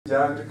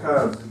jagged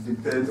curves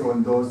depend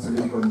on those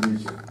three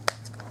conditions.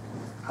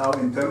 How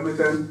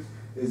intermittent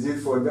is it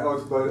for the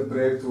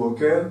outbreak to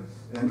occur,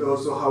 and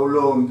also how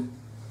long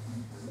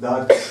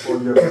that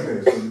exposure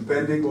occurs. So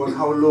depending on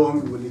how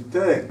long will it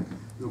take,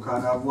 you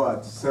can have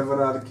what?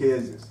 Several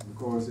cases,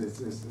 because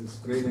it's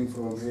spreading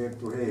from here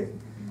to here.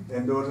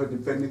 And also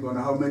depending on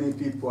how many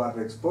people are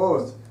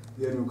exposed,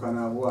 then you can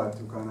have what?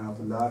 You can have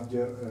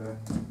larger,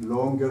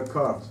 longer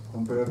curves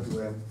compared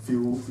to a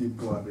few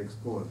people are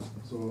exposed.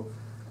 So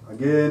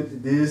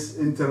again, these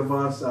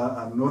intervals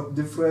are not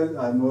different,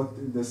 are not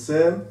the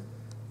same,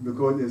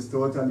 because it's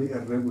totally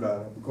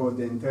irregular, because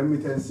the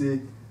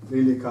intermittency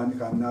really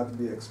cannot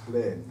be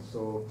explained.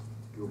 So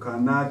you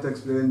cannot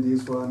explain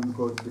this one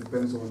because it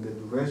depends on the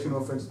duration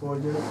of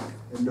exposure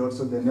and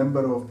also the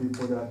number of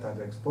people that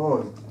are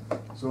exposed.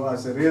 So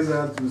as a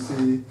result, you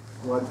see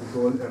what we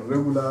call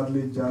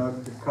irregularly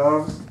jagged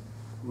curves,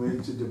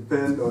 which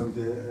depend on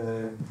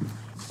the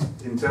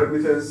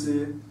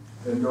intermittency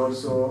and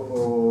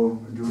also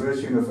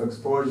duration of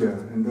exposure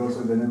and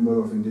also the number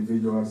of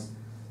individuals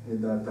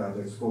that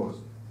are exposed.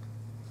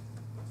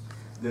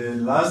 The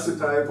last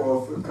type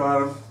of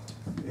curve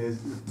is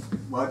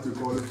what we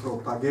call a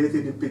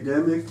propagated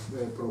epidemic.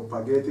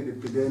 Propagated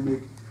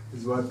epidemic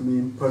is what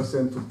means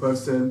person to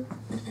person,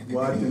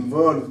 what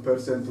involves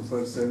person to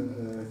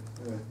person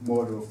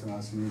mode of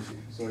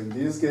transmission. So in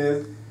this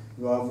case,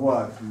 you have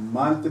what?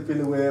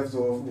 Multiple waves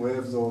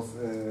of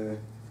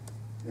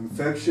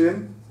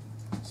infection.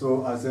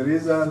 So as a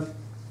result,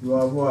 you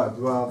have what?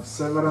 You have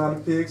several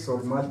peaks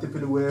or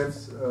multiple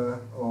waves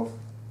of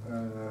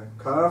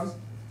curves.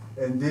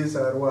 And these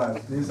are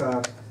what? These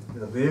are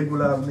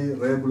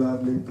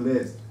regularly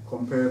placed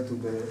compared to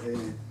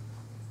the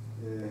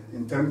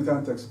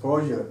intermittent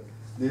exposure.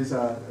 These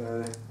are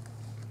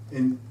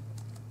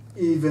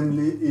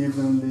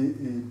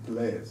evenly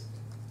placed,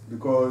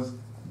 because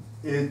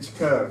each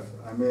curve,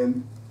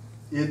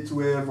 each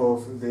wave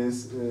of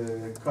this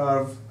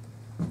curve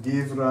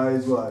give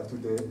rise what? To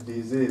the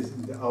disease,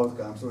 the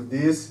outcome. So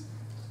this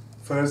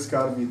first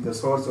curve is the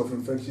source of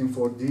infection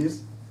for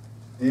this.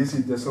 This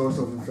is the source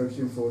of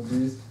infection for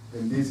this,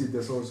 and this is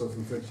the source of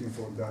infection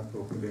for that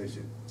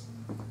population.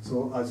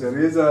 So as a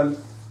result,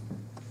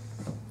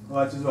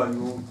 what is what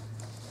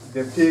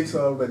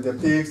the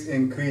peaks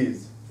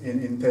increase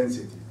in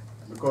intensity,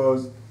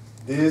 because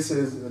this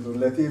is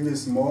relatively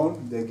small.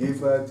 They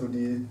give rise to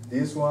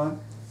this one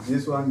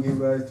gives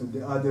rise to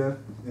the other,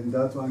 and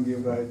that one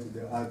gives rise to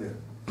the other.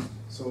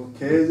 So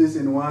cases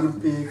in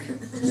one peak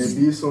may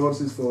be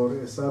sources for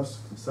a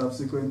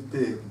subsequent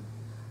peak.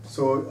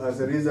 So as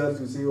a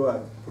result, you see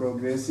what?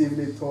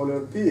 Progressively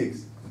taller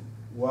peaks,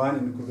 one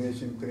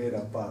incubation period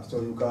apart. So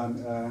you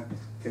can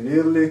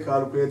clearly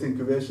calculate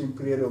incubation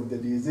period of the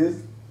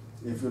disease.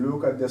 If you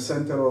look at the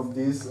center of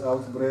this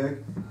outbreak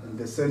and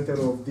the center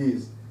of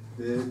this,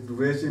 the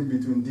duration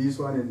between this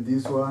one and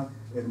this one,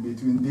 and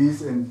between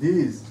this and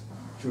this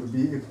should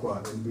be equal,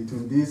 and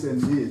between this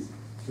and this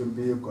should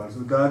be equal. So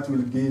that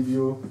will give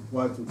you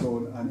what we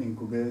call an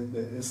incubation,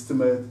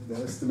 the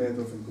estimate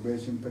of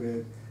incubation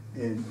period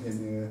in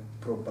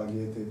a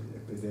propagated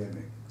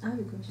epidemic. I have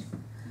a question.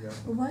 Yeah.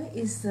 Why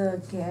is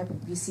the gap,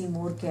 we see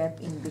more gap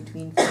in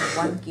between from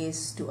one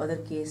case to other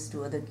case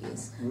to other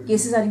case?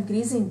 Cases are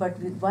increasing, but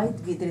why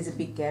there is a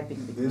big gap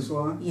in between? This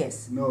one?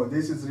 Yes. No,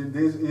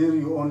 here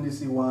you only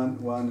see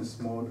one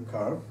small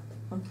curve.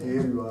 Okay.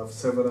 Here you have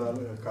several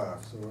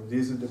curves. So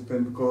this is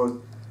depend,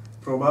 because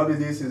probably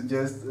this is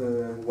just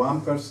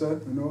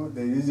 1%,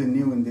 there is a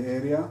new in the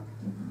area.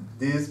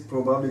 This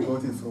probably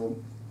got it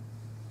from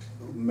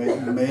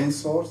main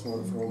source,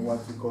 or from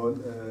what we call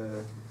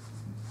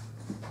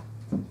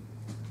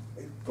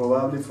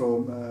probably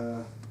from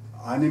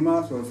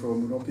animals, or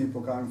from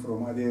people coming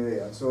from other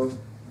areas. So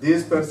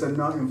this person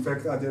now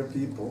infect other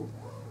people,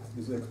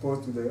 is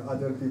exposed to the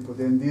other people,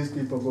 then these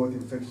people got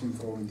infection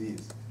from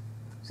these.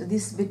 So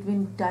this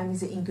between time is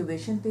the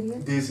incubation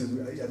period? This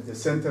is at the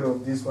center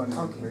of this one is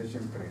okay.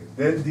 Incubation period.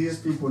 Then these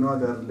people now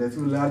that are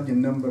relatively large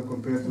in number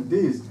compared to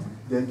this,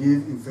 they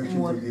give infection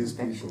more to these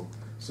infection. people.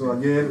 So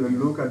again, when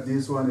you look at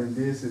this one, and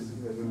this is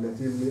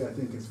relatively, I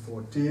think it's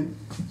 14.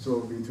 So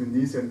between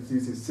this and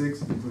this is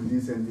 6, between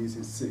this and this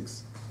is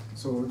 6.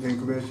 So the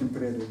incubation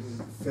period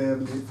is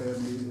fairly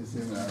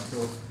similar.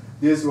 So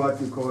this is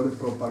what we call a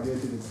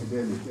propagated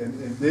epidemic.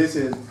 And this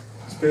is,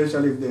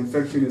 especially if the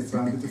infection is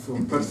transmitted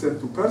from person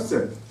to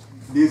person,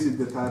 this is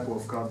the type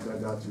of curve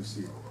that you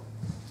see.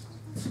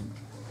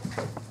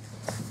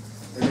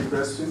 Any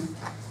question?